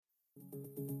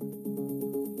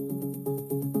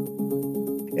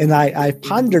And I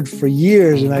pondered for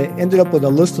years, and I ended up with a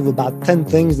list of about 10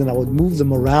 things, and I would move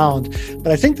them around.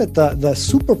 But I think that the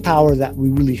superpower that we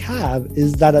really have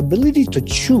is that ability to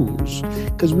choose,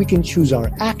 because we can choose our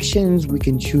actions, we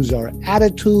can choose our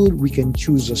attitude, we can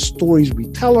choose the stories we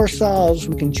tell ourselves,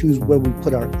 we can choose where we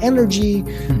put our energy.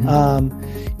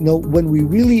 When we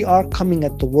really are coming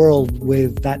at the world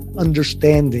with that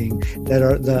understanding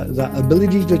that the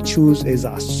ability to choose is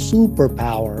a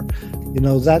superpower,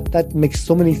 that makes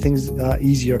so many things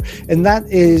easier. And that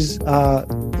is,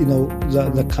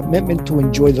 the commitment to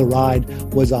enjoy the ride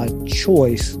was a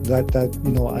choice that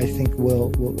I think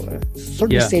will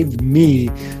certainly save me,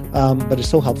 but it's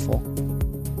so helpful.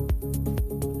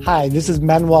 Hi, this is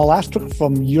Manuel Astruc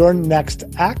from Your Next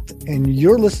Act, and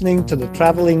you're listening to the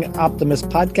Traveling Optimist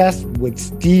podcast with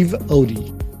Steve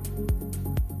Odie.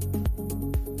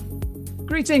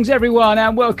 Greetings, everyone,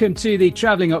 and welcome to the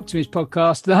Traveling Optimist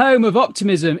podcast, the home of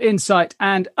optimism, insight,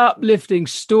 and uplifting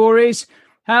stories.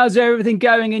 How's everything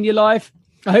going in your life?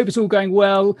 I hope it's all going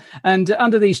well. And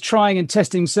under these trying and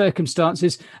testing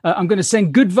circumstances, I'm going to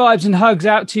send good vibes and hugs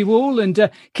out to you all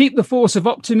and keep the force of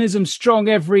optimism strong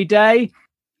every day.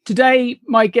 Today,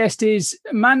 my guest is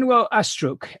Manuel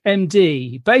Astruc,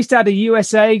 MD. Based out of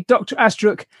USA, Dr.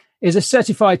 Astruc is a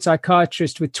certified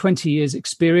psychiatrist with 20 years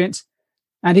experience,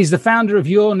 and he's the founder of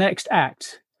Your Next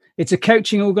Act. It's a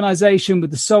coaching organization with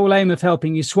the sole aim of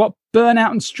helping you swap burnout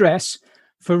and stress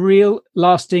for real,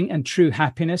 lasting, and true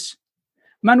happiness.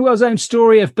 Manuel's own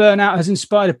story of burnout has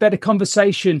inspired a better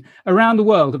conversation around the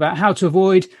world about how to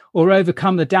avoid or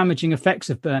overcome the damaging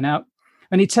effects of burnout.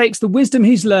 And he takes the wisdom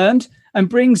he's learned and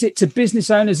brings it to business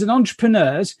owners and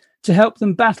entrepreneurs to help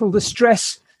them battle the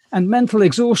stress and mental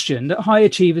exhaustion that high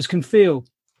achievers can feel.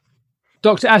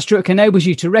 Dr. Astruc enables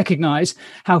you to recognize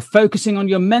how focusing on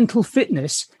your mental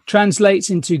fitness translates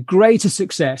into greater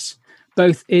success,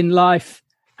 both in life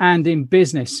and in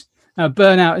business. Now,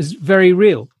 burnout is very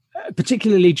real,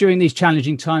 particularly during these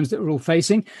challenging times that we're all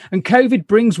facing. And COVID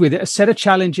brings with it a set of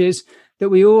challenges that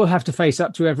we all have to face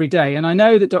up to every day. And I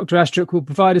know that Dr. Astruc will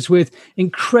provide us with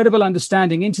incredible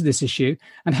understanding into this issue.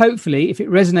 And hopefully, if it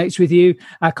resonates with you,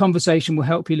 our conversation will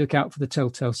help you look out for the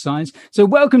telltale signs. So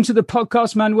welcome to the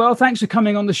podcast, Manuel. Thanks for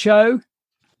coming on the show.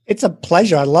 It's a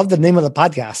pleasure. I love the name of the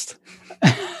podcast.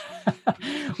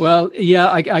 Well,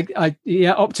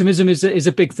 optimism is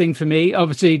a big thing for me.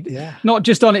 Obviously, not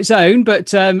just on its own,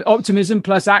 but optimism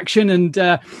plus action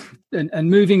and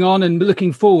moving on and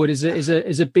looking forward is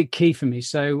a big key for me.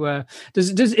 So,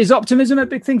 is optimism a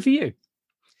big thing for you?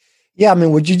 Yeah, I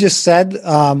mean, what you just said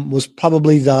was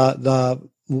probably the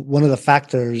one of the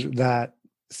factors that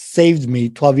saved me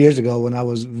 12 years ago when I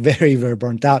was very, very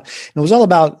burnt out. And it was all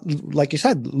about, like you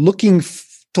said, looking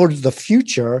towards the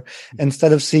future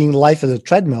instead of seeing life as a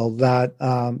treadmill that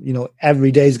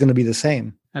every day is going to be the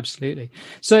same. Absolutely.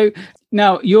 So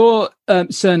now your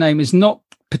surname is not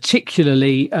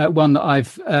particularly one that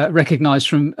I've recognized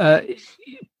from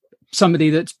somebody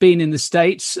that's been in the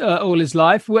States all his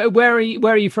life. Where are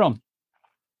you from?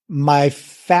 My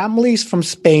family's from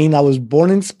Spain. I was born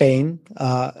in Spain.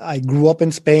 I grew up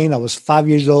in Spain. I was 5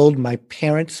 years old. My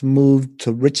parents moved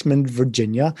to Richmond,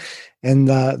 Virginia. And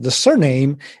the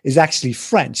surname is actually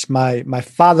French. My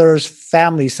father's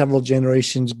family, several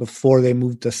generations before they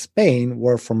moved to Spain,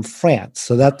 were from France.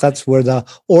 So that's where the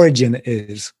origin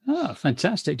is. Oh,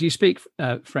 fantastic. Do you speak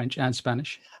French and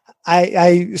Spanish?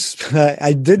 I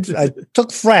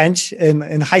took French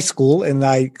in high school, and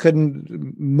I couldn't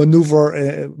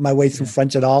maneuver my way through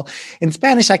French at all. In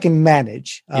Spanish, I can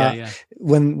manage.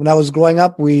 When I was growing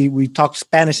up, we talked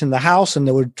Spanish in the house, and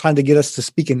they were trying to get us to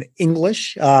speak in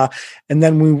English. And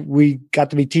then we got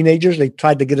to be teenagers. They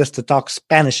tried to get us to talk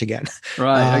Spanish again.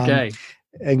 Right. Okay.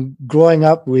 And growing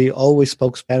up, we always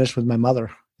spoke Spanish with my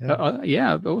mother. Awesome.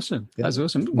 Yeah. That's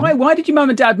awesome. Why did your mom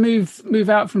and dad move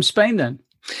out from Spain then?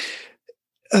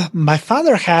 My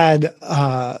father had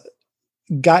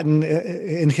gotten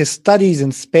in his studies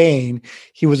in Spain.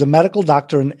 He was a medical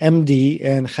doctor, an MD,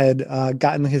 and had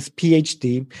gotten his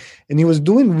PhD. And he was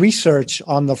doing research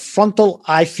on the frontal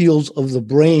eye fields of the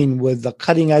brain with the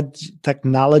cutting edge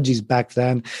technologies back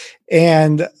then.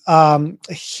 And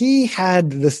he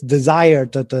had this desire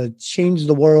to change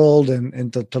the world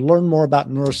and to learn more about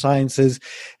neurosciences.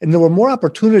 And there were more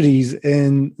opportunities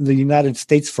in the United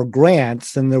States for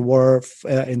grants than there were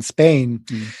in Spain.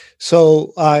 Mm.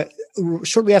 So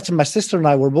shortly after my sister and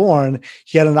I were born,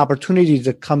 he had an opportunity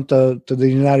to come to the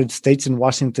United States in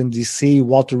Washington, D.C.,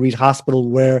 Walter Reed Hospital,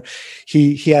 where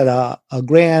he had a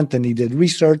grant and he did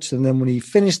research. And then when he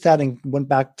finished that and went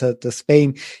back to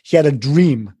Spain, he had a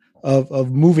dream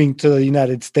of moving to the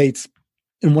United States.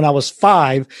 And when I was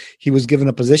 5, he was given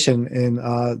a position in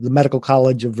the Medical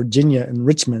College of Virginia in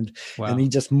Richmond. Wow. And he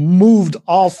just moved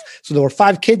off. So there were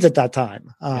 5 kids at that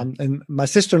time. And my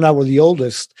sister and I were the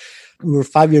oldest. We were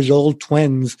 5 years old,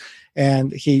 twins.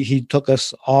 And he took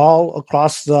us all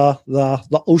across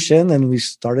the ocean, and we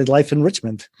started life in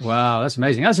Richmond. Wow, that's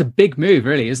amazing. That's a big move,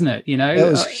 really, isn't it? You know, it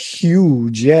was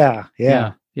huge. Yeah.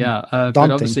 But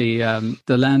obviously,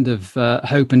 the land of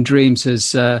hope and dreams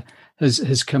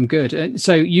has come good.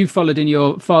 So you followed in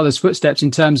your father's footsteps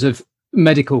in terms of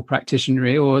medical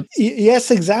practitioner, or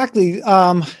yes, exactly.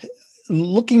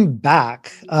 Looking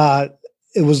back,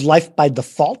 it was life by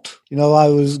default. You know, I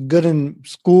was good in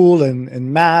school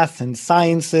and math and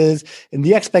sciences, and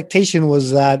the expectation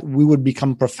was that we would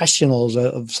become professionals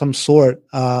of some sort,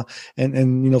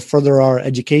 and further our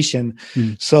education.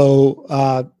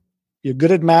 So you're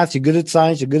good at math, you're good at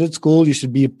science, you're good at school, you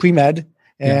should be a pre-med.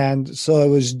 And so it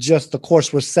was just, the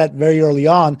course was set very early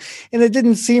on, and it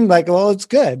didn't seem like, well, it's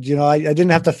good. You know, I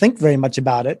didn't have to think very much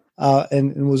about it,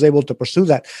 and was able to pursue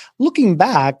that. Looking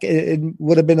back, it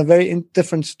would have been a very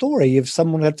different story if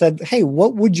someone had said, hey,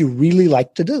 what would you really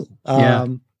like to do?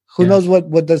 Who knows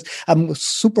what does. I'm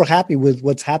super happy with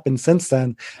what's happened since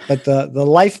then, but the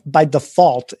life by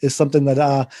default is something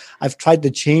that I've tried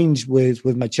to change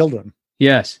with my children.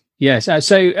 Yes.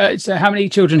 So how many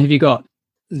children have you got?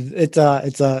 It's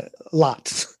a lot.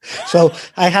 So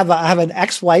I have an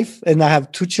ex-wife, and I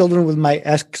have 2 children with my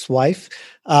ex-wife.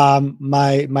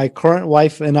 My current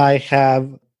wife and I have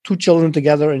 2 children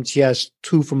together, and she has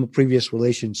 2 from a previous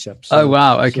relationship. So, oh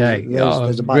wow! Okay, so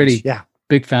there's a bunch. Really,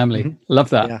 big family. Mm-hmm. Love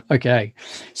that. Yeah. Okay,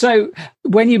 so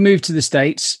when you moved to the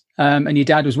States, and your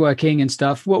dad was working and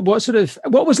stuff, what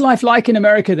was life like in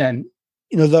America then?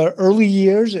 You know, the early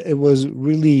years, it was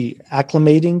really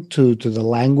acclimating to the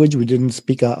language. We didn't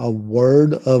speak a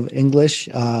word of English.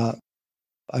 I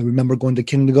remember going to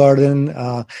kindergarten.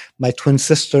 My twin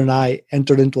sister and I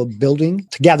entered into a building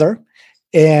together,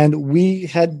 and we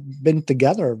had been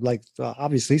together,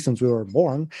 obviously, since we were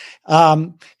born.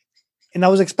 And I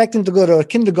was expecting to go to a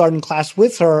kindergarten class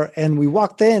with her, and we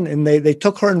walked in, and they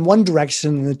took her in one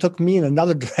direction, and they took me in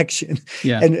another direction,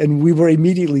 and we were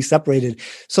immediately separated.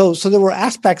 So there were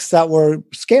aspects that were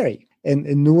scary and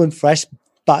new and fresh,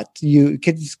 but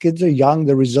kids are young,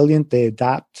 they're resilient, they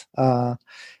adapt.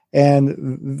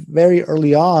 And very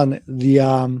early on,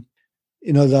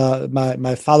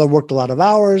 my father worked a lot of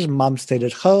hours, mom stayed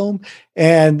at home,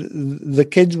 and the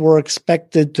kids were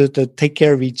expected to take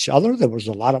care of each other. There was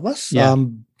a lot of us. Yeah.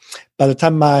 By the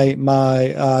time my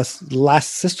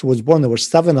last sister was born, there were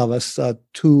 7 of us.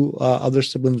 2 other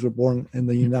siblings were born in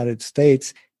the United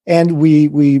States. And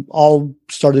we all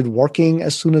started working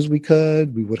as soon as we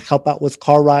could. We would help out with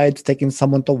car rides, taking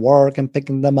someone to work and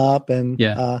picking them up. And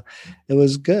it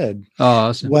was good. Oh,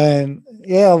 awesome.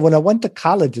 When I went to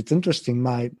college, it's interesting.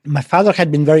 My father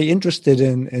had been very interested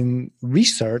in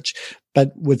research,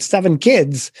 but with 7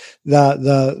 kids,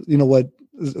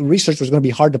 research was going to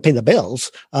be hard to pay the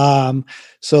bills.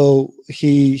 So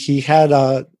he had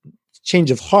a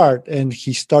change of heart, and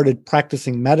he started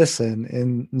practicing medicine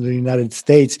in the United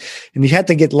States, and he had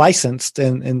to get licensed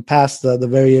and pass the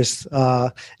various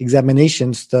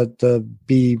examinations to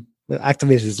be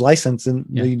activate his license in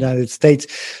the United States.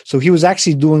 So he was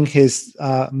actually doing his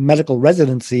medical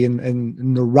residency in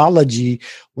neurology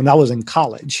when I was in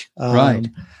college. Right.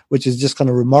 Which is just kind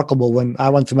of remarkable when I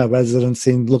went to my residency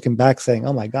and looking back saying,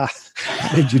 oh my God,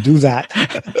 how did you do that?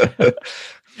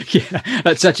 Yeah,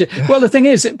 that's such a, well, the thing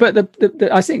is, but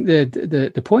I think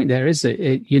the point there is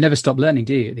that you never stop learning,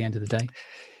 do you, at the end of the day?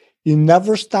 You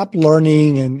never stop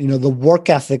learning. And, the work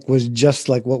ethic was just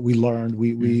like what we learned.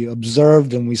 We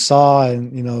observed and we saw,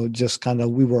 and, just kind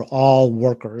of, we were all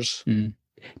workers. Mm.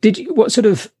 What sort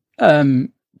of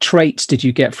traits did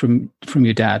you get from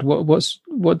your dad?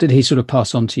 What did he sort of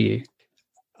pass on to you?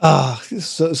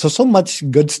 So much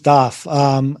good stuff.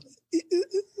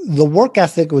 The work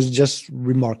ethic was just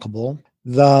remarkable.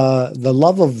 The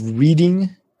love of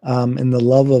reading, and the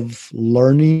love of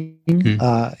learning.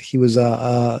 He was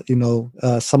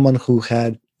someone who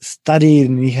had studied,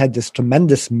 and he had this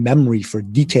tremendous memory for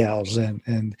details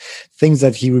and things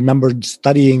that he remembered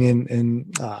studying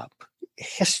in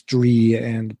history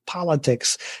and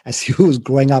politics as he was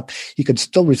growing up. He could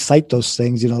still recite those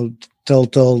things, till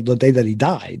the day that he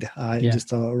died.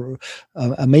 Just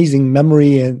amazing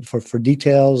memory and for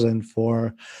details and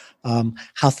for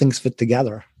how things fit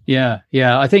together. Yeah.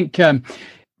 I think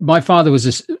my father was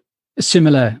a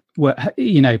similar,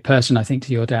 person, I think,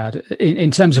 to your dad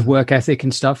in terms of work ethic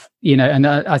and stuff. And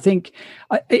I think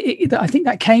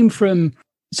that came from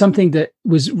something that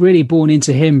was really born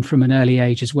into him from an early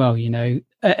age as well.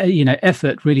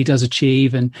 effort really does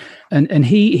achieve. And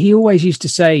he always used to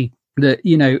say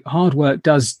that, hard work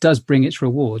does bring its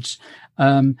rewards.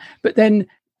 But then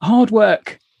hard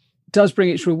work does bring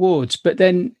its rewards, but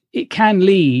then it can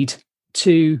lead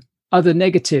to other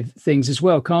negative things as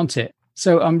well, can't it?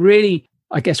 So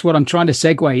I guess what I'm trying to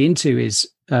segue into is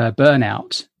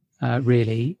burnout,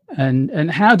 really.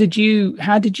 And how did you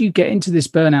get into this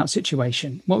burnout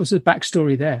situation? What was the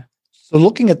backstory there? So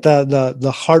looking at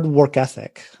the hard work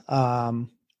ethic,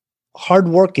 hard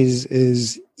work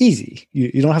is easy.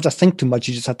 You don't have to think too much.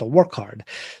 You just have to work hard.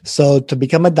 So to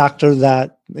become a doctor,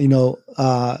 that,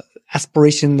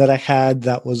 aspiration that I had,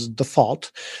 that was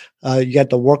default. You had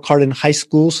to work hard in high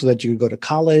school so that you could go to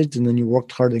college, and then you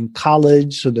worked hard in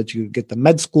college so that you could get to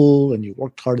med school, and you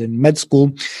worked hard in med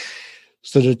school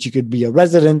so that you could be a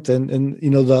resident. And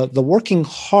the working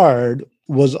hard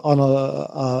was on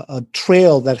a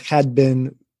trail that had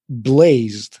been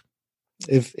blazed.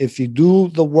 If you do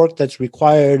the work that's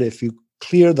required, if you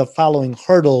clear the following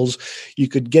hurdles, you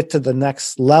could get to the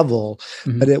next level.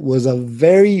 Mm-hmm. But it was a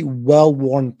very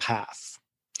well-worn path.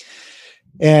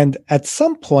 And at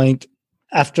some point,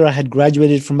 after I had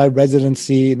graduated from my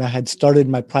residency and I had started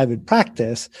my private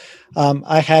practice,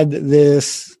 I had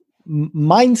this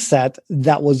mindset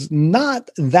that was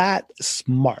not that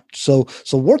smart. So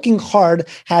working hard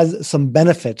has some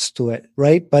benefits to it,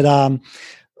 right? But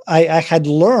I had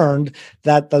learned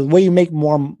that the way you make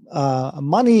more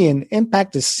money and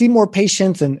impact is see more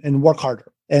patients and work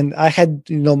harder. And I had,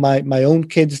 my own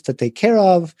kids to take care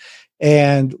of,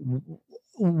 and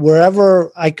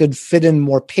wherever I could fit in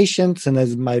more patients, and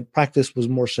as my practice was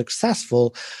more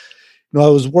successful, I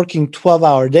was working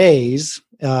 12-hour days,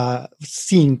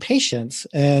 seeing patients,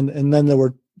 and then there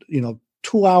were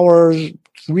 2 hours,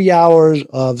 3 hours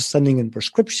of sending in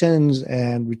prescriptions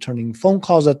and returning phone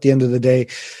calls at the end of the day.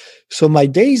 So my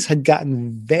days had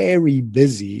gotten very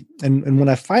busy. And when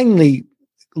I finally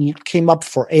came up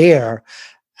for air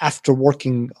after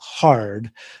working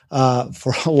hard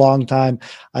for a long time,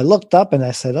 I looked up and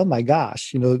I said, oh my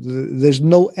gosh, there's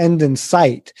no end in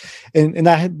sight. And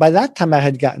I had, by that time, I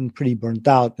had gotten pretty burnt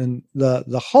out. And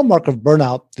the hallmark of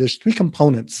burnout, there's three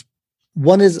components.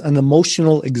 One is an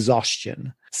emotional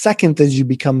exhaustion. Second is you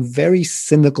become very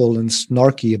cynical and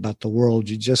snarky about the world.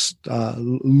 You just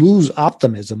lose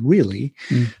optimism, really.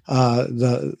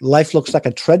 The life looks like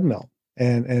a treadmill,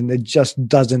 and it just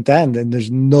doesn't end. And there's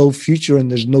no future,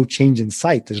 and there's no change in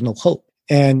sight. There's no hope.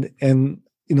 And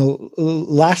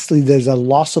lastly, there's a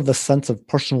loss of a sense of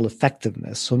personal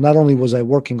effectiveness. So not only was I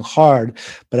working hard,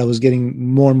 but I was getting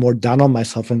more and more down on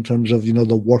myself in terms of,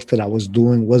 the work that I was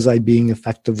doing. Was I being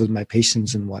effective with my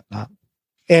patients and whatnot?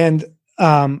 And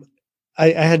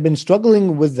I had been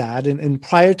struggling with that. And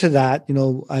prior to that,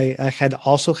 I had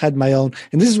also had my own,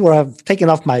 and this is where I've taken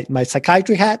off my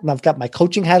psychiatry hat and I've got my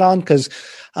coaching hat on, because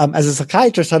as a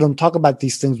psychiatrist, I don't talk about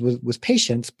these things with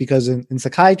patients, because in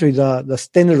psychiatry, the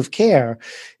standard of care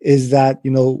is that,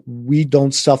 we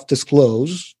don't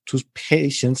self-disclose to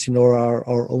patients,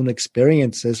 our own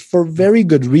experiences for very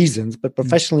good reasons, but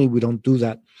professionally, we don't do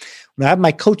that. When I have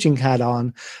my coaching hat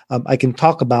on, I can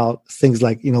talk about things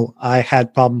like, I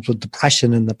had problems with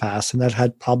depression in the past, and I've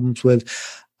had problems with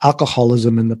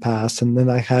alcoholism in the past. And then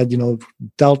I had,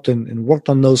 dealt and worked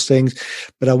on those things,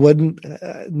 but I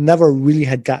never really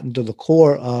had gotten to the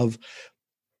core of,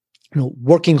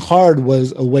 working hard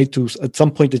was a way to, at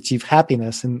some point, achieve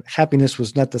happiness, and happiness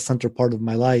was not the center part of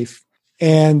my life.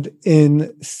 And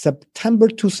in September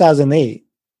 2008,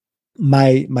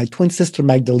 my twin sister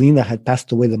Magdalena had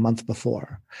passed away the month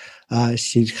before.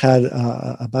 She had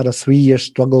about a 3-year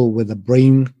struggle with a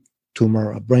brain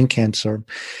tumor, a brain cancer,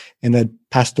 and had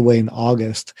passed away in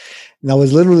August. And I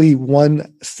was literally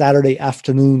one Saturday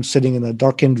afternoon sitting in a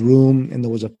darkened room, and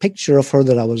there was a picture of her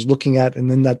that I was looking at.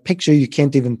 And in that picture, you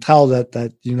can't even tell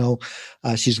that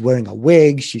she's wearing a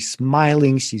wig, she's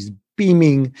smiling, she's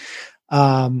beaming.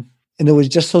 And it was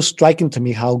just so striking to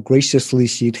me how graciously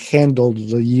she'd handled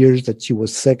the years that she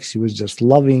was sick. She was just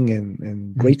loving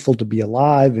and grateful to be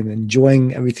alive and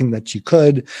enjoying everything that she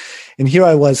could. And here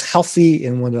I was, healthy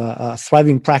and with a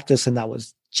thriving practice, and that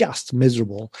was just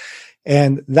miserable.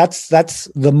 And that's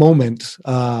the moment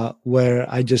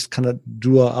where I just kind of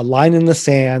drew a line in the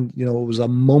sand. It was a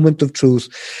moment of truth.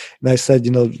 And I said,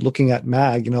 looking at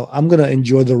Mag, I'm going to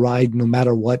enjoy the ride no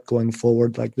matter what going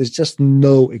forward. Like, there's just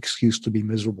no excuse to be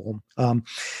miserable. And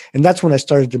that's when I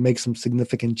started to make some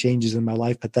significant changes in my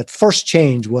life. But that first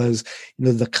change was,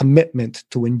 the commitment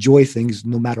to enjoy things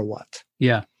no matter what.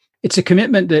 Yeah. It's a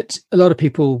commitment that a lot of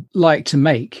people like to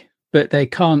make, but they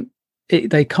can't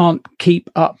keep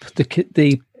up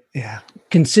the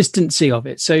consistency of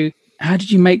it. So How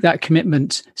did you make that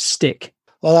commitment stick?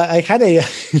 Well, I had a,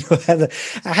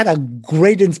 I had a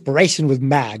great inspiration with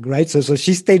Mag, right? So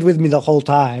she stayed with me the whole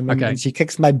time, and she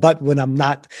kicks my butt when I'm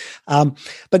not.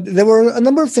 But there were a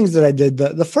number of things that I did.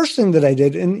 The first thing that I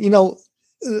did, and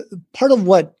part of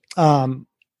what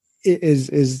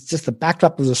is just the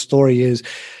backdrop of the story is,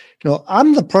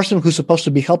 I'm the person who's supposed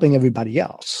to be helping everybody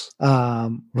else,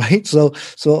 right? So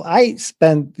I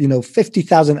spent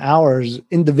 50,000 hours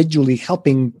individually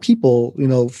helping people,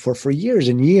 for years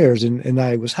and years, and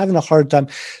I was having a hard time.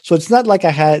 So it's not like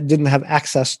I didn't have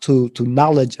access to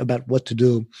knowledge about what to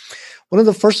do. One of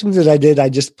the first things that I did, I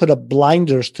just put up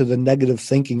blinders to the negative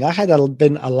thinking. I had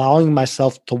been allowing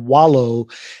myself to wallow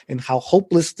in how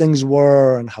hopeless things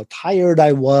were and how tired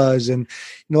I was. And,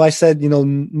 I said,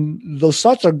 those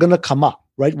thoughts are going to come up,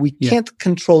 right? We can't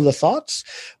control the thoughts,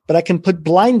 but I can put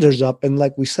blinders up. And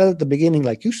like we said at the beginning,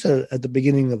 like you said at the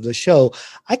beginning of the show,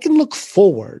 I can look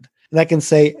forward. And I can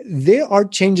say, there are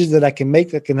changes that I can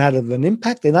make that can have an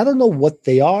impact. And I don't know what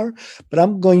they are, but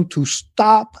I'm going to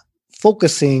stop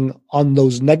focusing on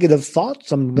those negative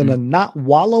thoughts. I'm going to not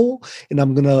wallow, and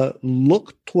I'm going to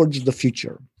look towards the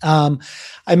future.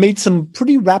 I made some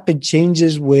pretty rapid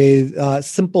changes with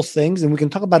simple things, and we can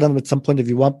talk about them at some point if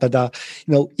you want, but,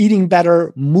 eating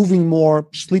better, moving more,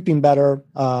 sleeping better.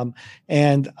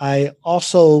 And I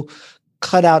also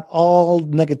cut out all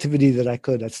negativity that I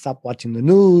could. I stopped watching the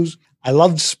news. I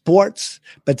loved sports,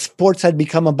 but sports had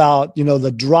become about,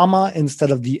 the drama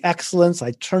instead of the excellence. I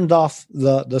turned off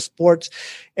the sports,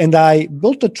 and I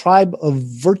built a tribe of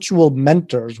virtual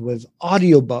mentors with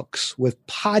audiobooks, with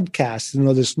podcasts,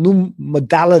 this new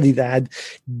modality that had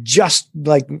just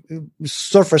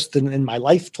surfaced in my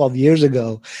life 12 years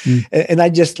ago. And I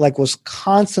just was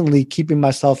constantly keeping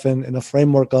myself in a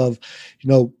framework of,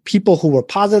 people who were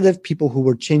positive, people who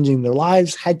were changing their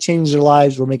lives, had changed their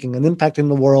lives, were making an impact in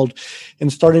the world,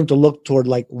 and starting to look toward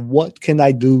what can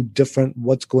I do different?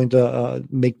 What's going to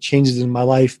make changes in my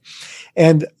life?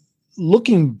 And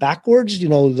looking backwards,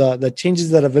 the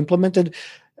changes that I've implemented,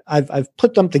 I've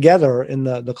put them together in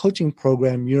the coaching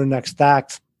program, Your Next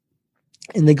Act.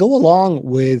 And they go along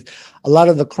with a lot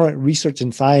of the current research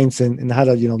in science and how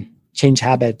to, change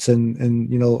habits and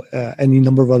any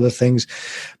number of other things.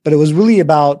 But it was really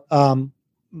about,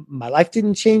 my life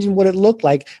didn't change in what it looked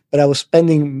like, but I was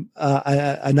spending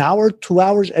an hour, 2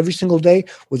 hours every single day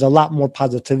with a lot more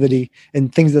positivity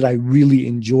and things that I really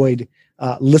enjoyed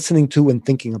listening to and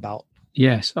thinking about.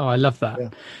 Yes. Oh, I love that. Yeah.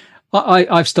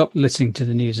 I've stopped listening to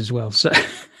the news as well. So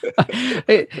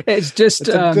it's just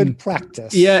a good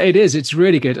practice. Yeah, it is. It's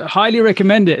really good. I highly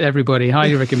recommend it, everybody.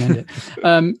 Highly recommend it.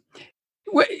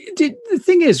 The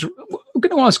thing is, I'm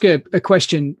going to ask a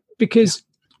question, because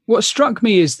what struck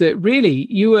me is that really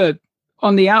you were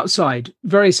on the outside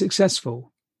very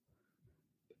successful.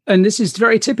 And this is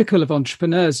very typical of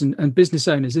entrepreneurs and business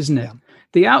owners, isn't it? Yeah.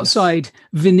 The outside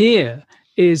veneer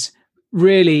is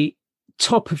really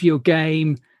top of your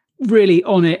game, really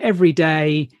on it every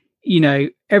day.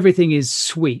 Everything is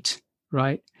sweet,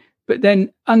 right? But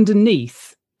then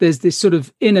underneath, there's this sort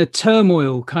of inner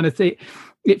turmoil kind of thing,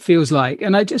 it feels like.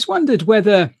 And I just wondered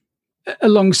whether,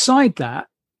 alongside that,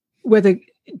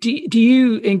 do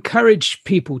you encourage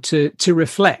people to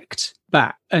reflect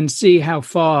back and see how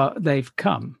far they've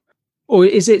come? Or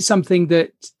is it something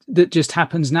that just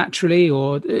happens naturally,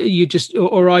 or are you just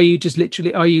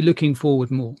literally, are you looking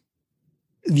forward more?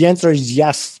 The answer is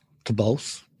yes to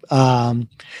both.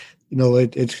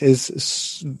 It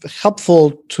is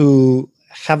helpful to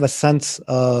have a sense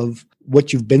of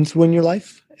what you've been through in your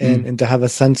life, and to have a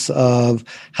sense of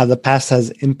how the past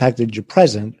has impacted your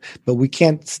present. But we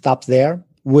can't stop there.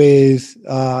 With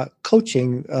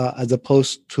coaching as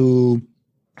opposed to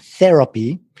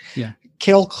therapy. Yeah.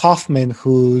 Carol Kaufman,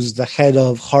 who's the head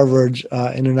of Harvard's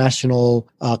International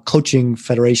Coaching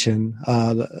Federation,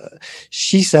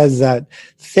 she says that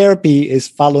therapy is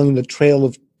following the trail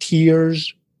of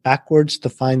tears backwards to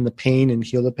find the pain and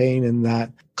heal the pain, and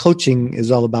that coaching is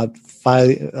all about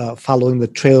following the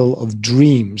trail of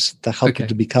dreams to help you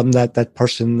to become that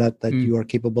person that you are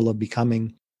capable of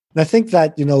becoming. And I think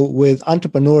that, with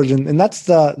entrepreneurs, and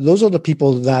those are the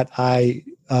people that I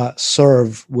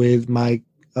serve with my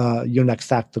Your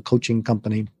Next Act, the coaching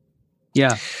company.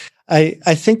 Yeah.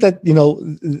 I think that,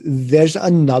 there's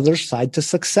another side to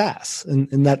success.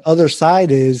 And that other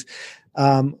side is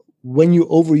when you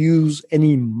overuse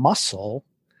any muscle,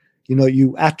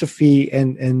 you atrophy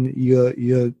and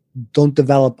you don't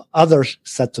develop other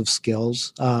sets of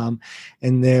skills.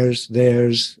 And there's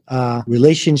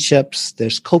relationships,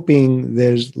 there's coping,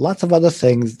 there's lots of other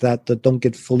things that don't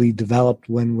get fully developed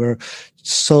when we're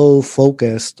so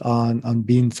focused on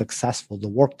being successful, the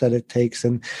work that it takes.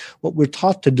 And what we're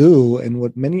taught to do, and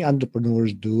what many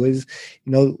entrepreneurs do, is,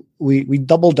 we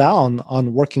double down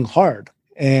on working hard.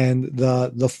 And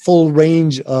the full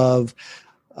range of,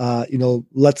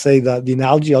 let's say the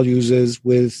analogy I'll use is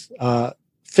with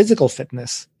physical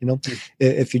fitness.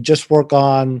 If you just work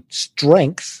on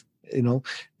strength,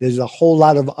 there's a whole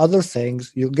lot of other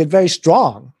things. You'll get very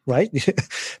strong, right?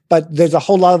 But there's a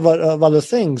whole lot of other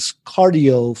things,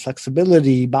 cardio,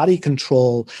 flexibility, body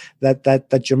control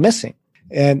that you're missing.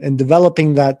 And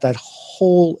developing that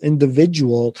whole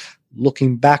individual,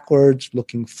 looking backwards,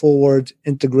 looking forward,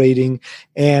 integrating,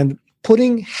 and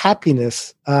putting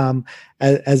happiness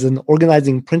as an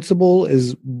organizing principle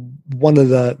is one of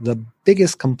the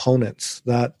biggest components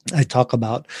that I talk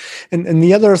about. And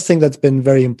the other thing that's been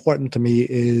very important to me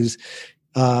is,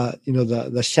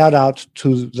 the shout out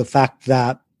to the fact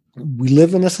that we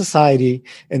live in a society,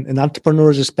 and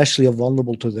entrepreneurs especially are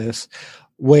vulnerable to this,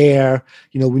 where,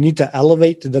 we need to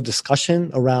elevate the discussion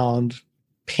around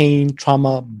pain,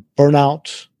 trauma,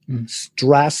 burnout,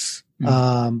 stress,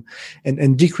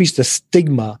 and decrease the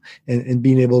stigma and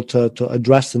being able to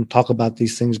address and talk about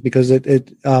these things, because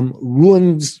it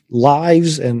ruins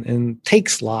lives and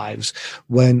takes lives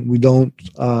when we don't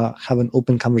have an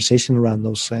open conversation around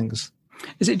those things.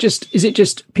 Is it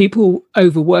just people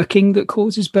overworking that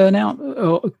causes burnout?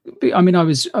 Or, I mean, I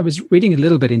was reading a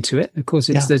little bit into it. Of course,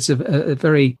 it's a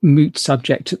very moot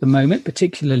subject at the moment,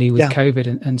 particularly with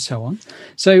COVID and so on.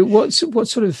 So, what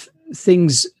sort of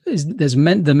things there's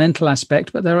the mental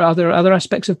aspect, but there are other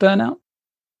aspects of burnout?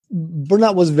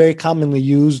 Burnout was very commonly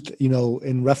used,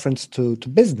 in reference to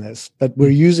business, but we're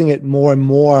using it more and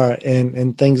more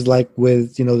in things like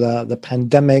with, the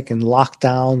pandemic and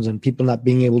lockdowns and people not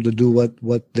being able to do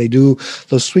what they do.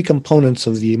 Those three components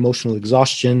of the emotional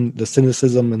exhaustion, the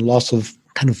cynicism, and loss of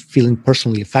kind of feeling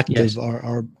personally effective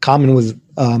are common with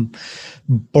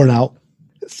burnout.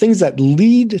 Things that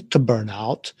lead to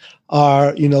burnout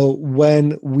are,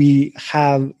 when we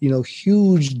have,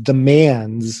 huge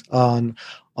demands on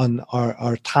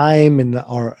our time and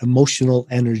our emotional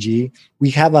energy. We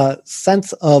have a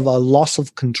sense of a loss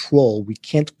of control. We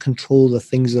can't control the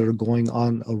things that are going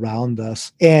on around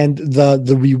us. And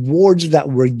the rewards that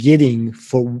we're getting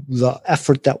for the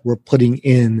effort that we're putting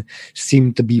in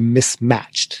seem to be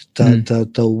mismatched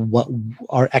to what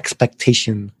our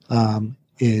expectation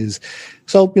is.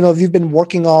 So, if you've been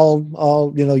working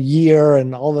all year,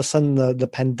 and all of a sudden the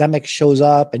pandemic shows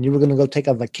up and you were going to go take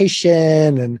a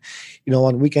vacation, and,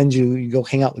 on weekends you go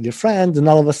hang out with your friends, and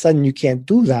all of a sudden you can't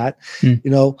do that,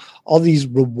 all these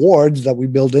rewards that we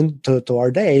build into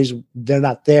our days, they're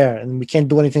not there, and we can't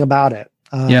do anything about it.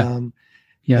 And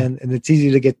it's easy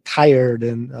to get tired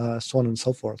and so on and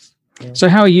so forth. Yeah. So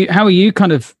how are you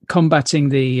kind of combating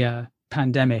the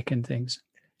pandemic and things?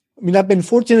 I mean, I've been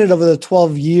fortunate over the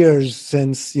 12 years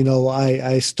since,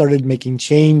 I started making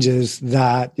changes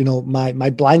that, my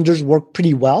blinders work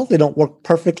pretty well. They don't work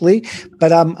perfectly,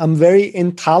 but I'm very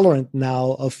intolerant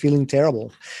now of feeling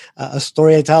terrible. A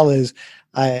story I tell is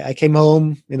I came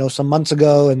home, some months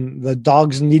ago, and the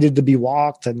dogs needed to be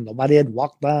walked, and nobody had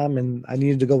walked them, and I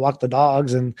needed to go walk the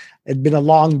dogs, and it'd been a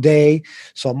long day.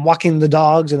 So I'm walking the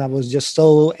dogs, and I was just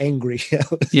so angry.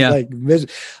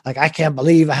 Like, I can't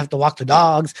believe I have to walk the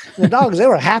dogs. And the dogs, they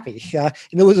were happy. And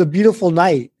it was a beautiful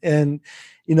night. And,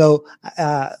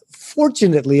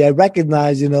 fortunately, I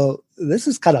recognize, this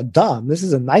is kind of dumb. This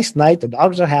is a nice night. The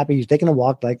dogs are happy. You're taking a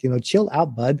walk. Like, chill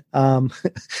out, bud.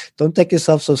 Don't take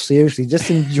yourself so seriously. Just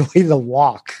enjoy the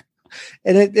walk.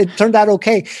 And it turned out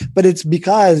okay. But it's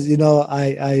because,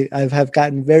 I have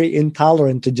gotten very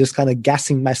intolerant to just kind of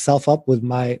gassing myself up with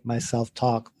my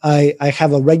self-talk. I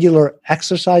have a regular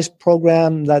exercise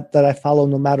program that I follow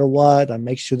no matter what. I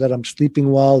make sure that I'm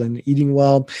sleeping well and eating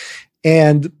well.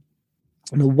 And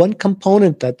one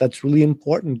component that's really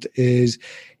important is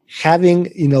having,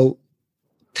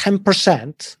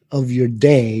 10% of your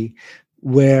day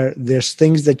where there's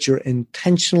things that you're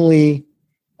intentionally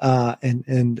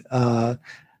and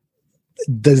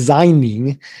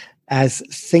designing as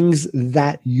things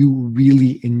that you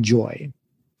really enjoy.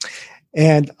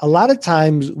 And a lot of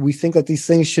times we think that these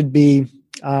things should be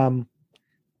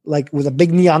like with a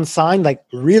big neon sign, like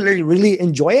really, really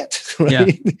enjoy it,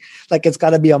 right? Yeah. Like it's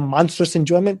got to be a monstrous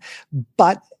enjoyment.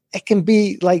 But it can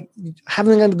be like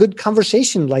having a good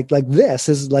conversation like this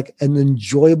is like an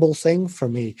enjoyable thing for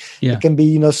me. Yeah. It can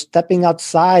be, stepping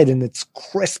outside and it's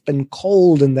crisp and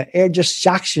cold and the air just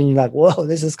shocks you and you're like, whoa,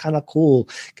 this is kind of cool.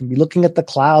 It can be looking at the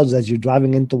clouds as you're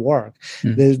driving into work.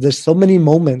 There's so many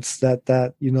moments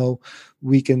that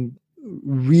we can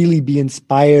really be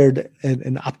inspired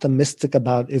and optimistic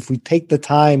about if we take the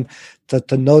time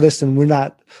to notice, and we're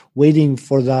not waiting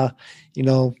for the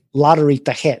lottery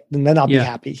to hit, and then I'll be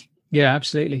happy. Yeah,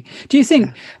 absolutely. Do you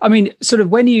think, I mean, sort of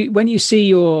when you see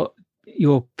your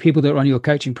people that are on your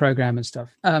coaching program and stuff,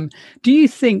 do you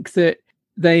think that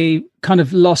they kind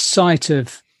of lost sight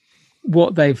of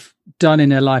what they've done in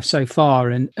their life so far,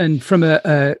 and from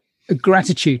a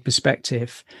gratitude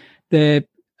perspective, they're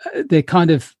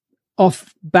kind of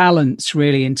off balance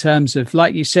really in terms of,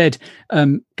 like you said,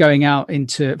 going out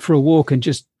for a walk and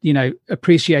just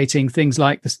appreciating things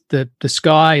like the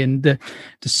sky and the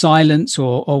silence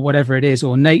or whatever it is,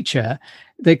 or nature.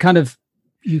 You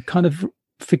kind of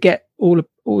forget all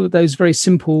of those very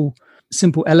simple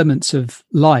elements of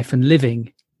life and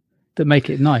living that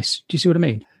make it nice. Do you see what I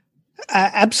mean?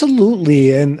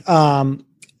 Absolutely. And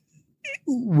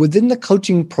within the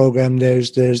coaching program, there's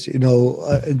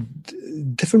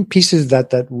different pieces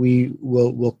that we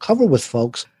will cover with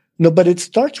folks. But it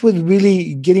starts with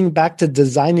really getting back to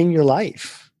designing your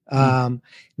life.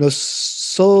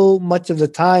 So much of the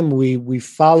time we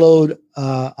followed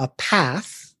a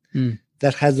path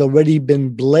that has already been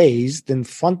blazed in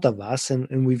front of us,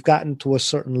 and we've gotten to a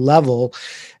certain level.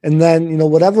 And then,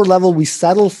 whatever level we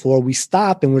settle for, we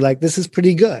stop and we're like, this is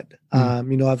pretty good.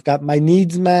 I've got my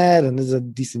needs met and there's a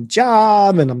decent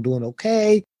job and I'm doing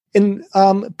okay. And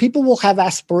people will have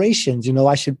aspirations.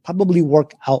 I should probably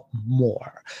work out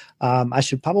more. I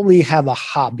should probably have a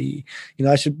hobby.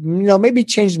 I should, maybe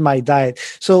change my diet.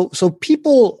 So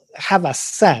people have a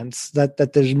sense that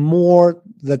there's more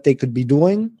that they could be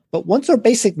doing. But once their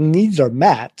basic needs are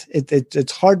met,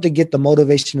 it's hard to get the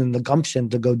motivation and the gumption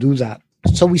to go do that.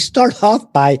 So we start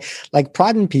off by like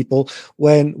prodding people.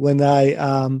 When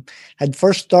I had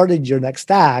first started Your Next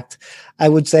Act, I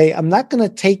would say, I'm not going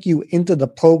to take you into the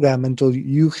program until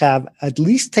you have at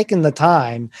least taken the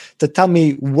time to tell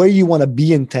me where you want to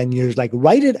be in 10 years. Like,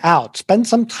 write it out, spend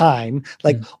some time.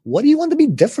 Like, what do you want to be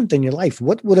different in your life?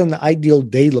 What would an ideal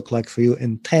day look like for you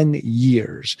in 10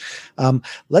 years?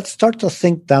 Let's start to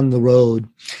think down the road.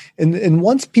 And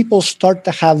once people start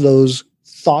to have those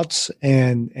thoughts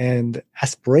and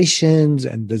aspirations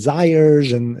and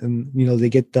desires, and they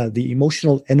get the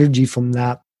emotional energy from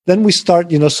that, then we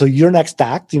start, so Your Next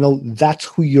Act, that's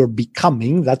who you're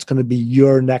becoming. That's going to be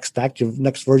your next act, your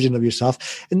next version of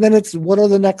yourself. And then it's, what are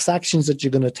the next actions that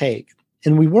you're going to take?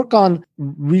 And we work on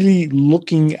really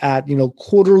looking at,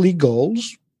 quarterly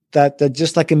goals that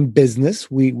just like in business,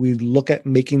 we look at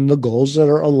making the goals that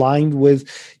are aligned with,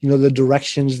 the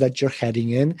directions that you're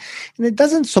heading in. And it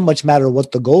doesn't so much matter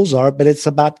what the goals are, but it's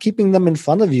about keeping them in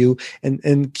front of you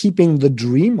and keeping the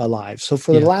dream alive. So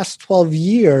for the last 12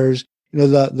 years,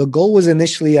 the goal was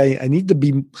initially, I need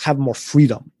to have more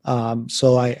freedom.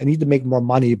 So I need to make more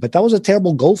money, but that was a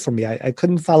terrible goal for me. I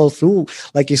couldn't follow through.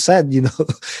 Like you said,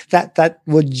 that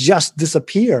would just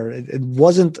disappear. It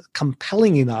wasn't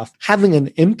compelling enough. Having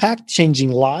an impact,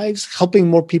 changing lives, helping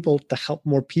more people to help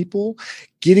more people,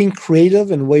 getting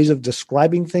creative in ways of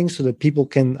describing things so that people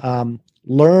can,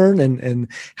 learn and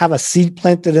have a seed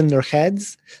planted in their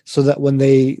heads, so that when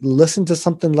they listen to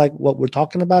something like what we're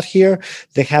talking about here,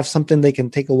 they have something they can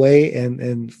take away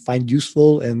and find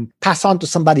useful and pass on to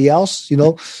somebody else.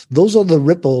 Those are the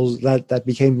ripples that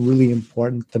became really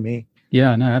important to me.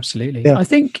 Yeah, no, absolutely. Yeah. I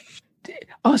think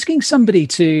asking somebody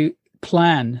to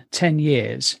plan 10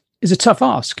 years is a tough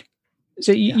ask.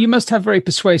 So you must have very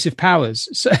persuasive powers.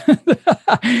 So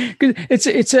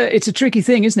it's a tricky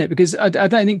thing, isn't it? Because I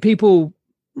don't think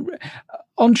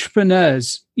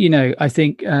entrepreneurs, I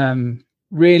think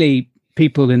really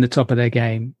people in the top of their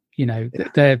game,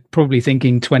 they're probably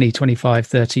thinking 20, 25,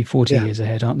 30, 40 years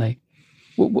ahead, aren't they?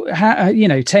 How,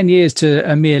 10 years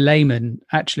to a mere layman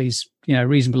actually is, a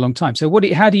reasonable long time. So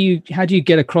how do you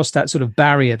get across that sort of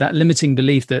barrier, that limiting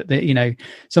belief that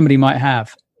somebody might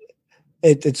have?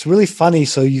 It's really funny.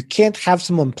 So you can't have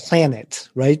someone plan it,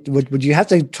 right? What you have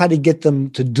to try to get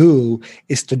them to do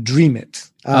is to dream it.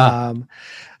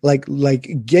 Like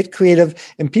get creative,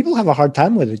 and people have a hard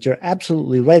time with it. You're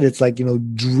absolutely right. It's like,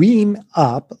 dream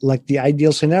up like the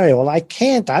ideal scenario. Well, I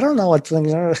can't, I don't know what thing.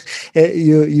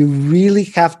 You really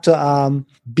have to,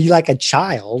 be like a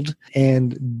child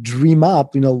and dream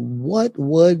up, what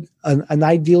would an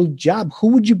ideal job, who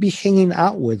would you be hanging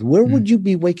out with? Where would you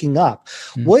be waking up?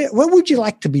 Where would you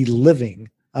like to be living?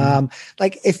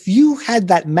 Like if you had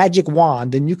that magic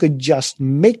wand and you could just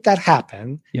make that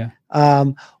happen,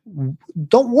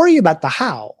 don't worry about the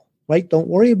how, right? Don't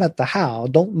worry about the how.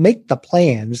 Don't make the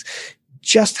plans.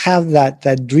 Just have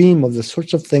that dream of the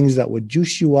sorts of things that would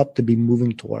juice you up to be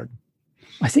moving toward.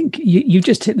 I think you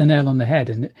just hit the nail on the head.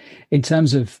 And in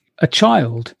terms of a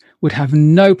child would have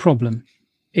no problem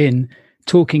in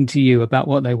talking to you about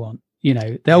what they want.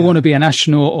 They'll want to be an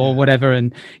astronaut or whatever,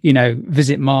 and,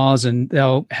 visit Mars, and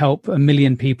they'll help 1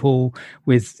 million people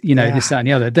with, this, that, and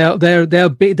the other.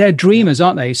 They're dreamers,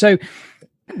 aren't they? So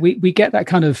we get that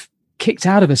kind of kicked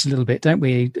out of us a little bit, don't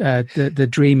we? The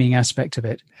dreaming aspect of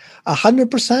it.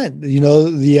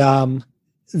 100%.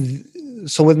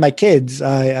 So with my kids,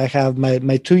 I have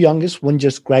my two youngest. One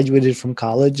just graduated from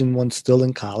college, and one's still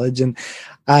in college. And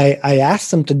I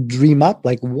asked them to dream up,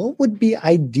 like, what would be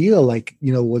ideal, like,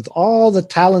 with all the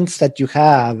talents that you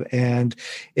have, and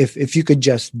if you could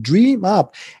just dream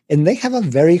up. And they have a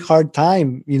very hard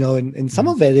time, and some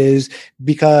of it is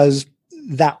because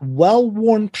that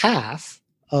well-worn path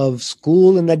of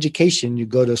school and education. You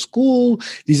go to school,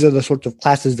 these are the sorts of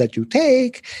classes that you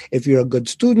take. If you're a good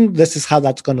student, this is how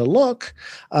that's going to look.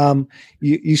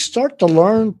 You start to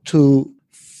learn to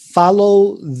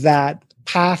follow that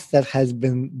path that has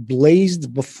been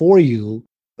blazed before you.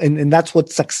 And that's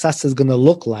what success is going to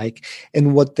look like.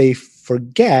 And what they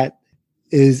forget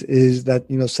is that,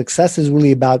 success is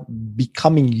really about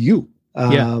becoming you.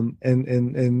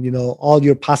 And all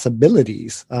your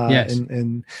possibilities.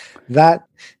 And that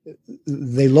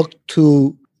they look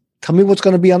to tell me what's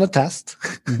going to be on the test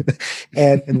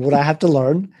and what I have to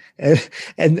learn.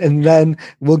 And then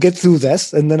we'll get through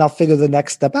this, and then I'll figure the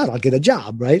next step out. I'll get a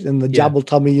job, right? And the job will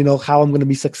tell me, how I'm going to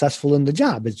be successful in the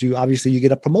job. It's you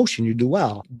get a promotion, you do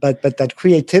well. But that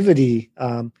creativity,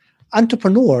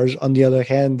 entrepreneurs, on the other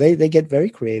hand, they get very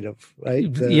creative, right?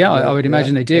 I would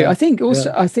imagine they do. Yeah. I think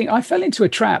also, I think I fell into a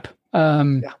trap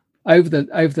over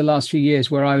the last few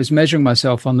years where I was measuring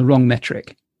myself on the wrong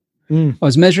metric. I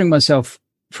was measuring myself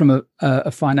from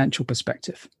a financial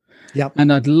perspective.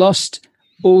 And I'd lost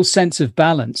all sense of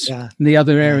balance in the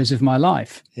other areas of my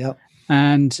life.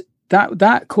 And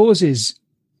that causes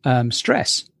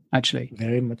stress, actually.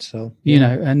 Very much so.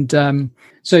 I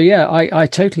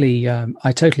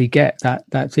totally get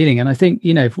that feeling. And I think,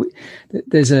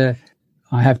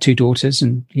 I have two daughters,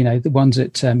 and, the one's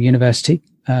at university,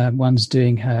 one's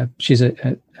doing she's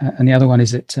and the other one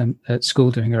is at school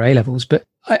doing her A-levels. But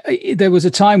there was a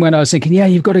time when I was thinking,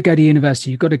 you've got to go to university.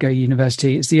 You've got to go to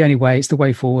university. It's the only way. It's the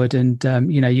way forward. And,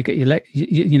 you get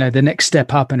the next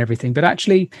step up and everything. But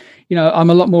actually,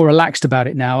 I'm a lot more relaxed about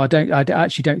it now. I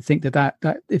actually don't think that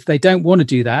if they don't want to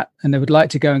do that and they would like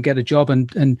to go and get a job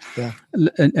and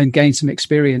gain some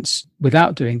experience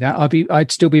without doing that,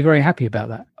 I'd still be very happy about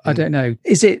that. I don't know.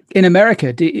 Is it in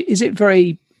America? Is it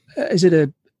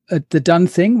the done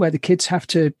thing where the kids have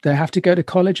to go to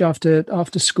college after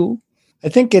school? I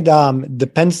think it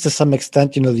depends to some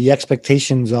extent, the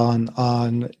expectations on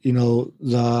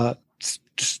the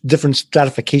different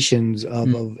stratifications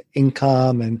of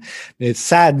income. And it's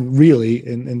sad, really,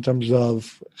 in terms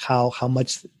of how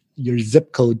much your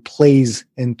zip code plays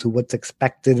into what's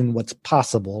expected and what's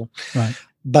possible. Right.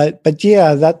 But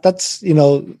that's,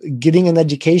 getting an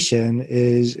education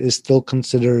is still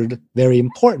considered very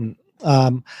important.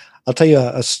 I'll tell you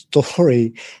a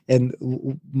story, and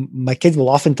my kids will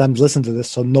oftentimes listen to this.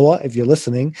 So Noah, if you're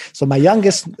listening, so my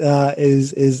youngest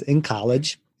is in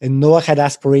college, and Noah had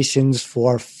aspirations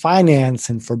for finance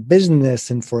and for business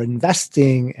and for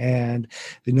investing, and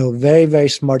very, very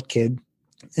smart kid.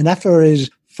 And after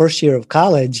his first year of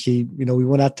college, we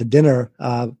went out to dinner,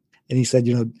 and he said,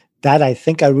 Dad, I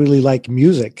think I really like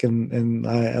music, and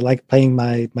I like playing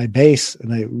my bass,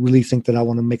 and I really think that I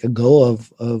want to make a go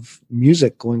of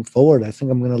music going forward. I think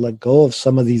I'm going to let go of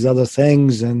some of these other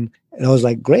things. And I was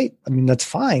like, great. I mean, that's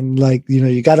fine. Like,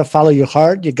 you got to follow your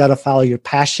heart. You got to follow your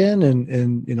passion.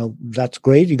 And that's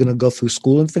great. You're going to go through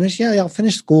school and finish. Yeah, I'll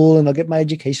finish school and I'll get my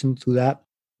education through that.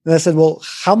 And I said, well,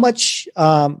 how much,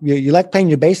 you like playing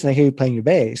your bass, and I hear you playing your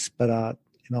bass, but,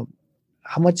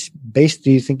 how much bass do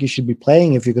you think you should be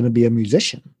playing if you're going to be a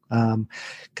musician?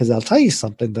 Because I'll tell you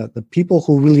something, that the people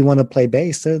who really want to play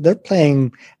bass, they're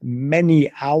playing many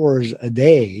hours a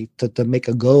day to make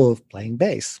a go of playing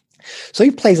bass. So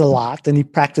he plays a lot and he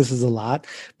practices a lot.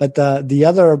 But the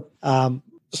other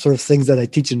sort of things that I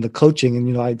teach in the coaching. And,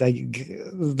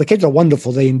 the kids are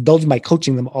wonderful. They indulge my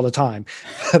coaching them all the time.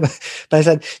 But I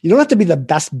said, you don't have to be the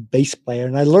best bass player.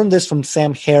 And I learned this from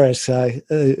Sam Harris,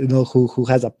 who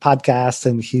has a podcast,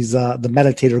 and he's the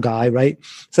meditator guy, right?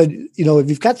 So, if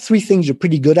you've got three things you're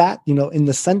pretty good at, in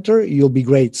the center, you'll be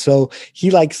great. So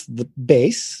he likes the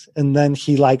bass, and then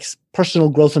he likes personal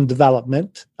growth and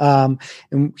development. And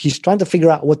he's trying to figure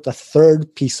out what the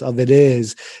third piece of it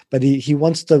is, but he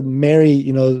wants to marry,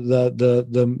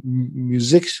 the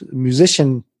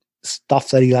musician stuff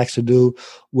that he likes to do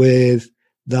with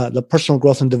the personal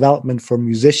growth and development for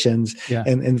musicians,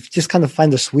 and just kind of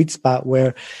find a sweet spot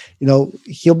where,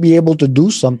 he'll be able to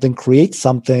do something, create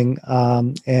something,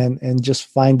 and just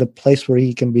find a place where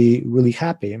he can be really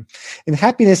happy. And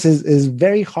happiness is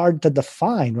very hard to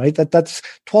define, right? That's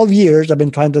 12 years I've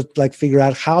been trying to figure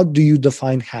out, how do you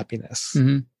define happiness?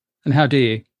 Mm-hmm. And how do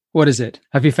you? What is it?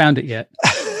 Have you found it yet?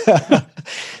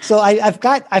 So I've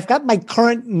got my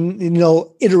current,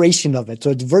 iteration of it.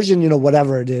 So it's version,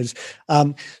 whatever it is.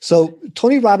 So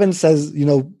Tony Robbins says,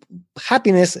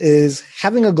 happiness is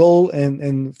having a goal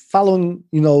and following,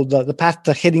 the path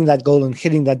to hitting that goal, and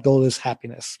hitting that goal is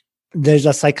happiness. There's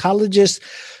a psychologist,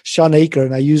 Sean Aker,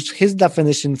 and I used his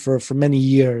definition for many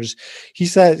years. He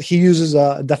said, he uses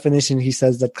a definition, he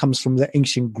says, that comes from the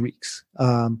ancient Greeks.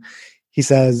 He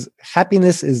says,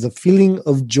 happiness is the feeling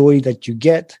of joy that you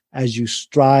get as you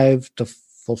strive to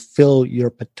fulfill your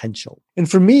potential.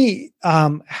 And for me,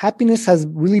 happiness has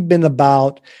really been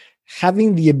about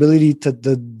having the ability to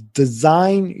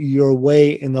design your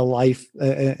way in a life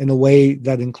in a way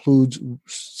that includes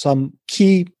some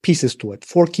key pieces to it,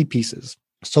 4 key pieces.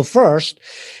 So first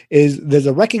is there's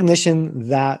a recognition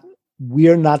that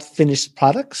we're not finished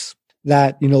products,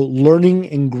 that, learning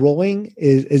and growing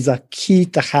is a key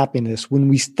to happiness. When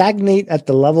we stagnate at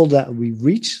the level that we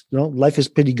reach, life is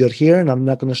pretty good here and I'm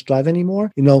not going to strive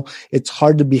anymore. It's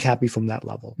hard to be happy from that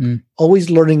level.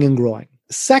 Always learning and growing.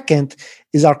 Second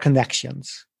is our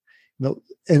connections.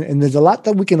 And there's a lot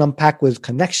that we can unpack with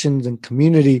connections and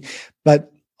community,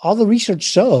 but all the research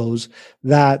shows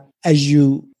that as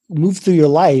you move through your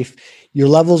life, your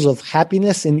levels of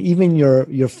happiness and even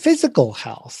your physical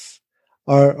health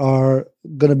are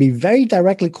going to be very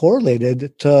directly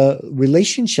correlated to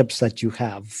relationships that you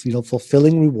have,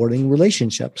 fulfilling, rewarding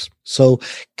relationships. So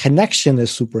connection is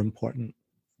super important.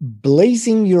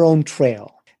 Blazing your own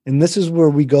trail. And this is where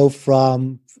we go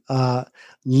from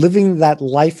living that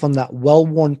life on that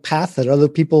well-worn path that other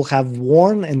people have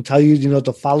worn and tell you,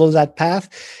 to follow that path,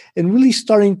 and really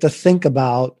starting to think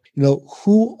about,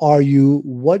 who are you?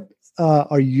 What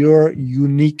are your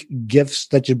unique gifts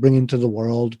that you bring into the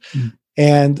world?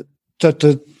 And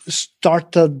to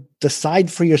start to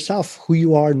decide for yourself who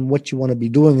you are and what you want to be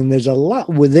doing. And there's a lot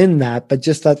within that, but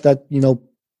just that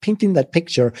painting that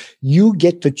picture, you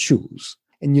get to choose.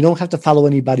 And you don't have to follow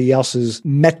anybody else's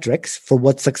metrics for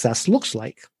what success looks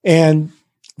like. And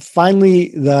finally,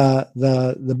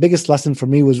 the biggest lesson for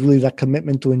me was really that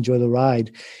commitment to enjoy the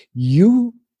ride.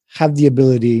 You have the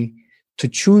ability to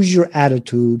choose your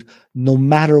attitude no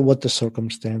matter what the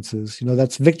circumstances.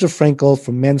 That's Viktor Frankl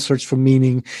from Man's Search for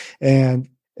Meaning. And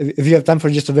if you have time for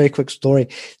just a very quick story,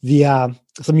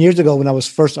 some years ago when I was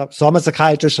first up, so I'm a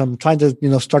psychiatrist, so I'm trying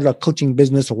to, start a coaching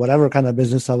business or whatever kind of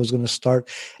business I was going to start.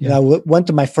 Yeah. And I went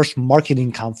to my first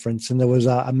marketing conference, and there was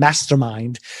a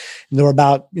mastermind, and there were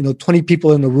about, 20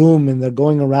 people in the room, and they're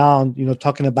going around,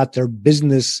 talking about their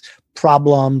business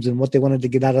problems and what they wanted to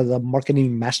get out of the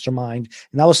marketing mastermind.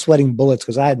 And I was sweating bullets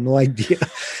because I had no idea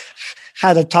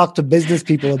how to talk to business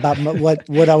people about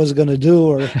what I was going to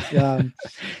do.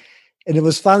 And it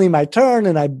was finally my turn,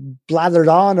 and I blathered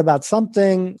on about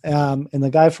something. And the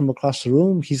guy from across the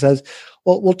room, he says,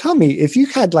 well, tell me, if you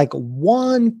had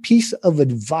one piece of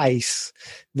advice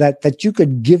that you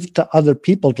could give to other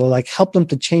people to help them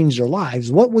to change their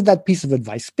lives, what would that piece of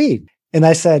advice be? And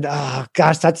I said,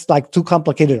 gosh, that's too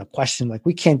complicated a question.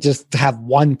 We can't just have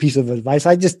one piece of advice.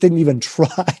 I just didn't even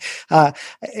try.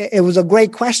 It was a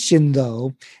great question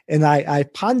though. And I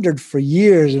pondered for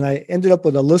years, and I ended up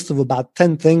with a list of about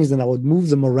 10 things, and I would move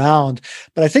them around.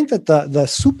 But I think that the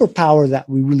superpower that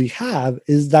we really have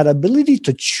is that ability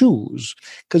to choose,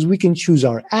 because we can choose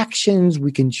our actions.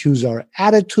 We can choose our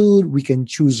attitude. We can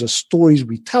choose the stories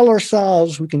we tell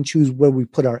ourselves. We can choose where we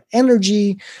put our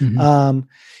energy. Mm-hmm.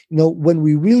 When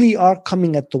we really are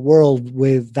coming at the world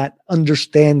with that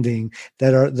understanding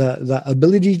that the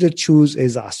ability to choose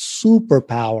is a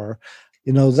superpower,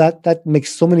 that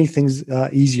makes so many things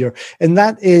easier. And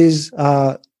that is,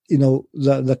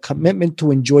 the commitment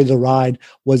to enjoy the ride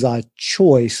was a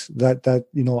choice that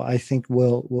I think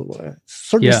will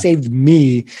certainly saved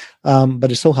me,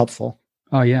 but it's so helpful.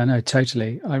 Oh yeah, no,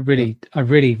 totally. I really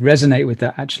resonate with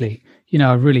that. Actually,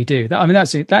 I really do.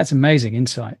 That's amazing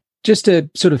insight. Just to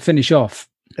sort of finish off,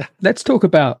 let's talk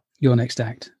about your next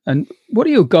act and what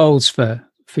are your goals for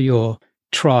your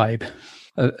tribe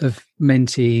of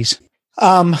mentees.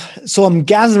 So I'm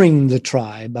gathering the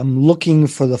tribe. I'm looking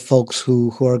for the folks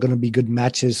who are going to be good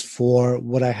matches for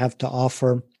what I have to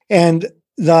offer. And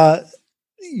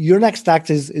your next act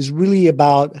is really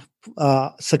about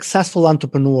successful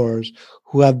entrepreneurs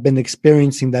who have been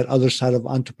experiencing that other side of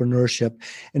entrepreneurship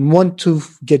and want to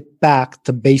get back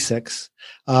to basics,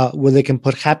 where they can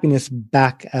put happiness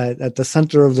back at the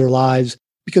center of their lives.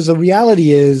 Because the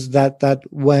reality is that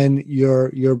when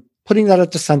you're putting that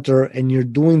at the center and you're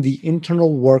doing the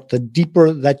internal work, the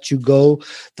deeper that you go,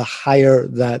 the higher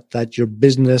that your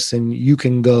business and you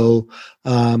can go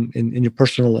in your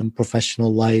personal and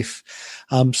professional life.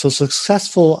 So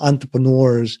successful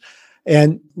entrepreneurs.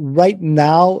 And right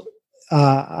now,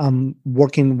 I'm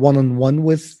working one-on-one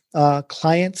with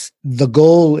clients. The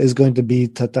goal is going to be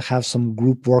to have some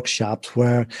group workshops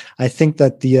where I think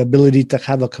that the ability to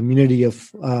have a community of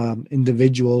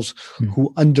individuals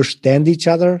who understand each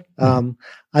other.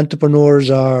 Entrepreneurs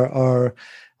are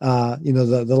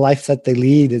the life that they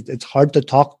lead. It's hard to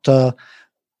talk to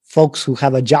folks who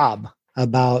have a job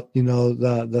about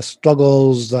the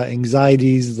struggles, the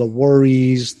anxieties, the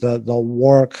worries, the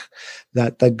work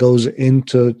that goes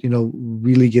into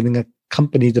really getting a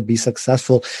company to be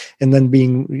successful, and then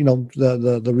being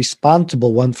the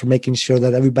responsible one for making sure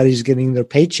that everybody's getting their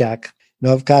paycheck.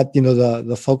 I've got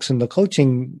the folks in the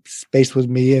coaching space with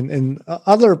me, and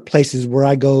other places where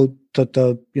I go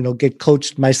to get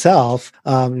coached myself,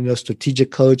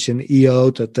 strategic coach and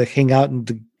EO to hang out and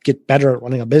to get better at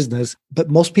running a business. But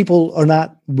most people are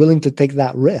not willing to take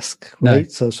that risk, right?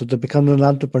 No. So to become an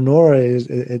entrepreneur,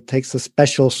 it takes a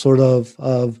special sort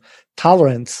of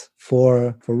tolerance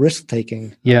for risk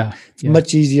taking. Yeah. It's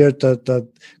much easier to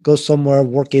go somewhere,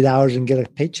 work 8 hours and get a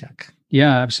paycheck.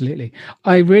 Yeah, absolutely.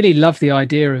 I really love the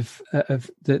idea of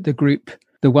the group,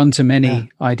 the one-to-many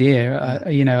idea.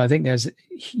 I think there's,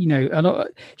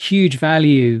 huge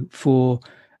value for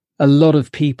a lot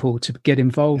of people to get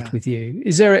involved with you.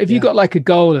 Have you got like a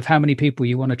goal of how many people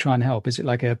you want to try and help? Is it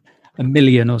like a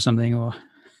million or something, or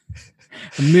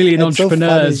a million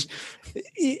entrepreneurs?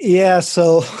 Yeah.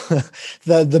 So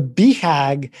the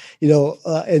BHAG,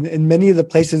 in many of the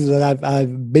places that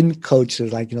I've been coached,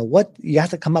 is like, what you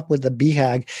have to come up with a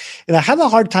BHAG. And I have a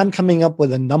hard time coming up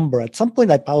with a number. At some point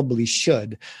I probably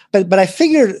should, but I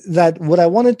figured that what I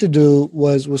wanted to do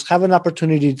was have an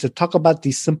opportunity to talk about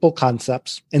these simple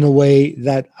concepts in a way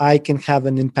that I can have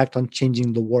an impact on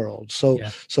changing the world. So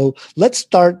let's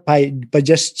start by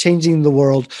just changing the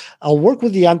world. I'll work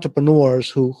with the entrepreneurs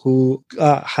who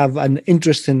have an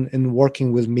interest in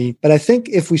working with me. But I think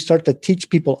if we start to teach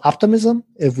people optimism,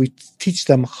 if we teach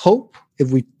them hope,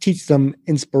 if we teach them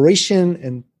inspiration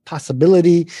and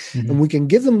possibility, and we can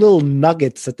give them little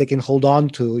nuggets that they can hold on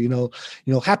to,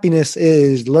 happiness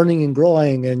is learning and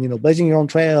growing and, blazing your own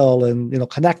trail and,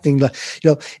 connecting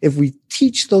if we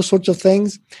teach those sorts of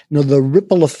things, the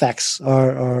ripple effects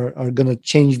are going to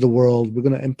change the world. We're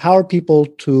going to empower people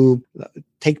to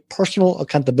take personal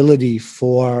accountability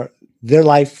for their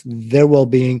life, their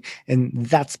well-being, and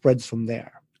that spreads from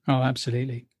there. Oh,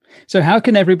 absolutely. So how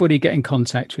can everybody get in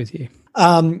contact with you?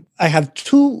 I have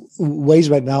two ways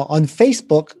right now. On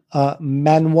Facebook,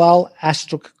 Manuel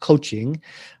Astruc Coaching.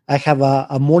 I have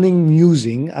a morning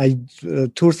musing.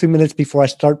 2 or 3 minutes before I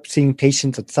start seeing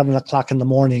patients at 7:00 in the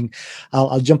morning,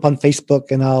 I'll jump on Facebook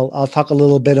and I'll talk a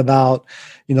little bit about,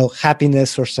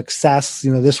 happiness or success.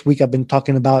 This week I've been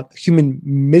talking about human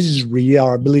misery,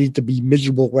 our ability to be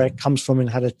miserable, where it comes from and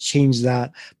how to change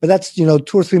that. But that's, 2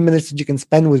 or 3 minutes that you can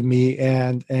spend with me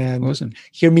and awesome.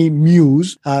 Hear me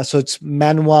muse. So it's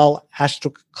Manuel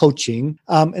Astruc Coaching.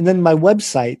 And then my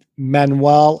website,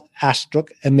 Manuel Astruc,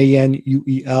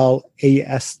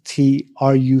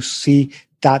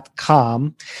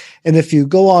 ManuelAstruc.com. And if you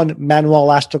go on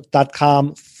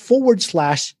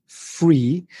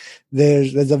ManuelAstruc.com/free,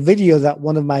 there's a video that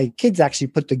one of my kids actually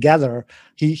put together.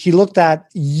 He looked at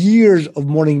years of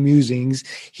morning musings.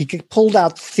 He pulled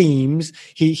out themes.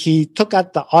 He took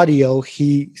out the audio.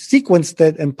 He sequenced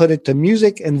it and put it to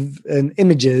music and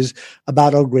images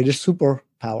about our greatest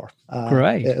superpower.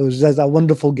 Great. It was a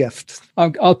wonderful gift.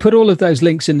 I'll put all of those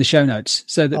links in the show notes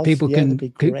so that people can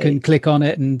click on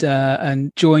it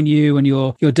and join you and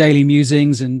your daily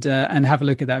musings and have a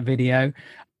look at that video.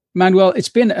 Manuel, it's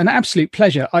been an absolute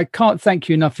pleasure. I can't thank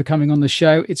you enough for coming on the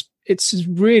show. It's it's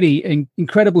really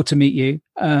incredible to meet you.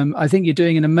 I think you're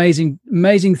doing an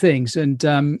amazing things. And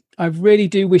I really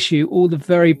do wish you all the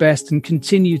very best and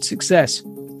continued success.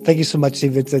 Thank you so much,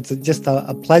 Steve. It's just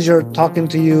a pleasure talking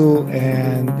to you.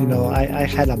 And, I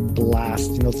had a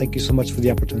blast. Thank you so much for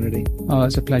the opportunity. Oh,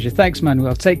 it's a pleasure. Thanks,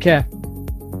 Manuel. Take care.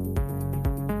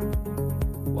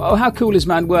 Well, how cool is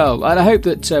Manuel? And I hope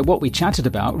that what we chatted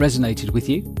about resonated with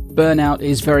you. Burnout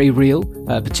is very real,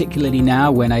 particularly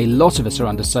now when a lot of us are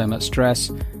under so much stress.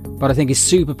 But I think his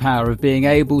superpower of being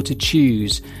able to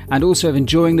choose and also of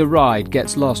enjoying the ride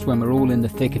gets lost when we're all in the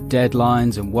thick of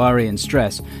deadlines and worry and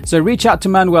stress. So reach out to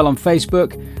Manuel on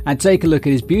Facebook and take a look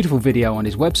at his beautiful video on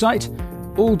his website.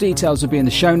 All details will be in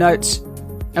the show notes.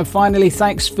 And finally,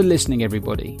 thanks for listening,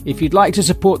 everybody. If you'd like to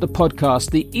support the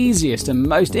podcast, the easiest and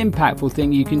most impactful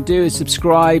thing you can do is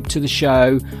subscribe to the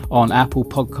show on Apple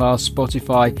Podcasts,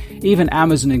 Spotify, even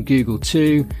Amazon and Google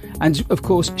too. And of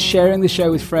course, sharing the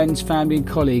show with friends, family and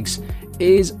colleagues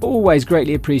is always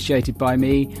greatly appreciated by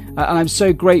me. And I'm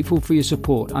so grateful for your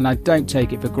support, and I don't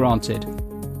take it for granted.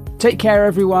 Take care,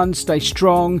 everyone. Stay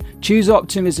strong. Choose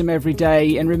optimism every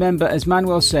day. And remember, as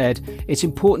Manuel said, it's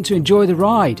important to enjoy the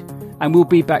ride. And we'll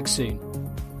be back soon.